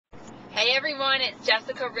Hey everyone, it's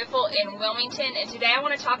Jessica Riffle in Wilmington, and today I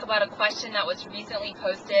want to talk about a question that was recently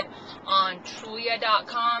posted on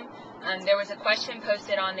Trulia.com. There was a question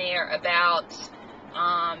posted on there about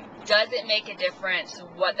does it make a difference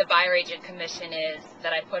what the buyer agent commission is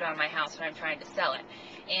that I put on my house when I'm trying to sell it?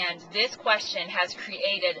 And this question has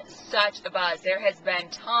created such a buzz. There has been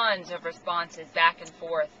tons of responses back and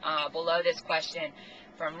forth below this question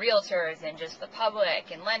from realtors and just the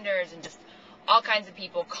public and lenders and just all kinds of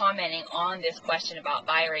people commenting on this question about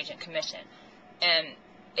buyer agent commission. And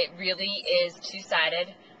it really is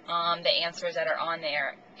two-sided, the answers that are on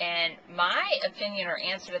there. And my opinion or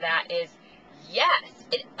answer to that is yes,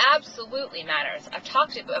 it absolutely matters. I've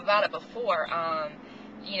talked about it before.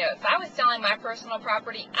 If I was selling my personal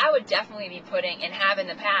property, I would definitely be putting, and have in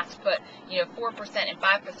the past put, 4% and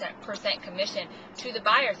 5% commission to the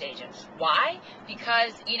buyer's agents. Why?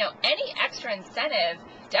 Because, any extra incentive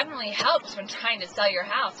definitely helps when trying to sell your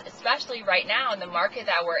house, especially right now in the market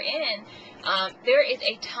that we're in. There is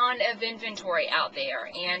a ton of inventory out there,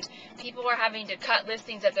 and people are having to cut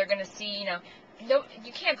listings that they're going to see, No,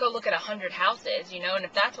 you can't go look at 100 houses, and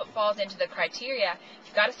if that's what falls into the criteria,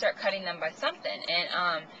 you've got to start cutting them by something.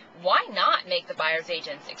 And why not make the buyer's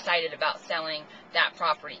agents excited about selling that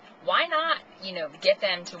property? Why not, get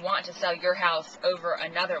them to want to sell your house over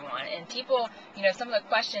another one? And people, some of the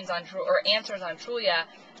questions or answers on Trulia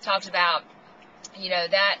talked about,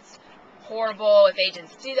 that's horrible. If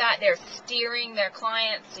agents do that, they're steering their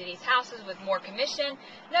clients to these houses with more commission.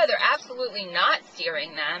 No, they're absolutely not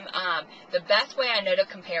steering them. The best way I know to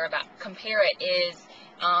compare it is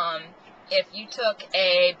if you took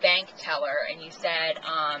a bank teller and you said,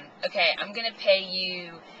 okay, I'm going to pay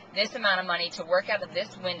you this amount of money to work out of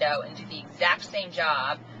this window and do the exact same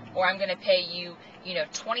job, or I'm going to pay you,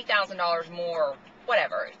 $20,000 more,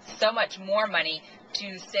 whatever, so much more money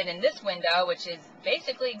to sit in this window, which is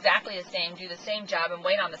basically exactly the same, do the same job, and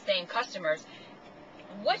wait on the same customers.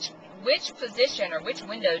 Which position or which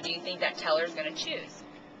window do you think that teller is going to choose?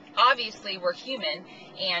 Obviously, we're human,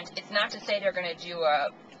 and it's not to say they're going to do a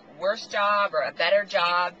worse job or a better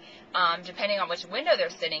job, depending on which window they're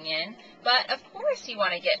sitting in. But of course you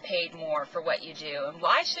want to get paid more for what you do. And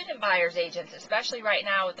why shouldn't buyer's agents, especially right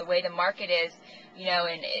now with the way the market is,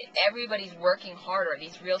 and everybody's working harder.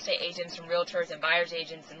 These real estate agents and realtors and buyer's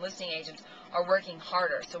agents and listing agents are working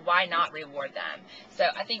harder. So why not reward them? So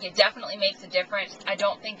I think it definitely makes a difference. I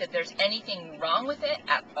don't think that there's anything wrong with it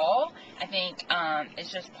at all. I think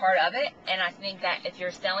it's just part of it. And I think that if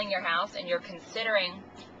you're selling your house and you're considering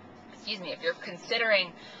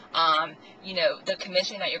the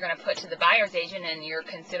commission that you're going to put to the buyer's agent, and you're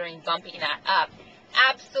considering bumping that up,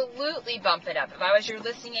 absolutely bump it up. If I was your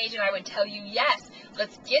listing agent, I would tell you, yes,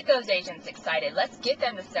 let's get those agents excited. Let's get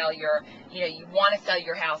them to sell you want to sell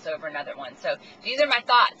your house over another one. So these are my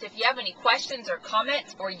thoughts. If you have any questions or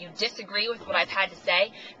comments, or you disagree with what I've had to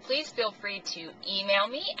say, please feel free to email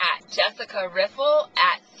me at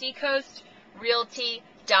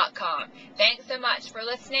jessicariffle@seacoastrealty.com. Thanks so much for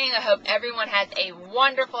listening. I hope everyone has a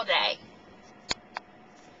wonderful day.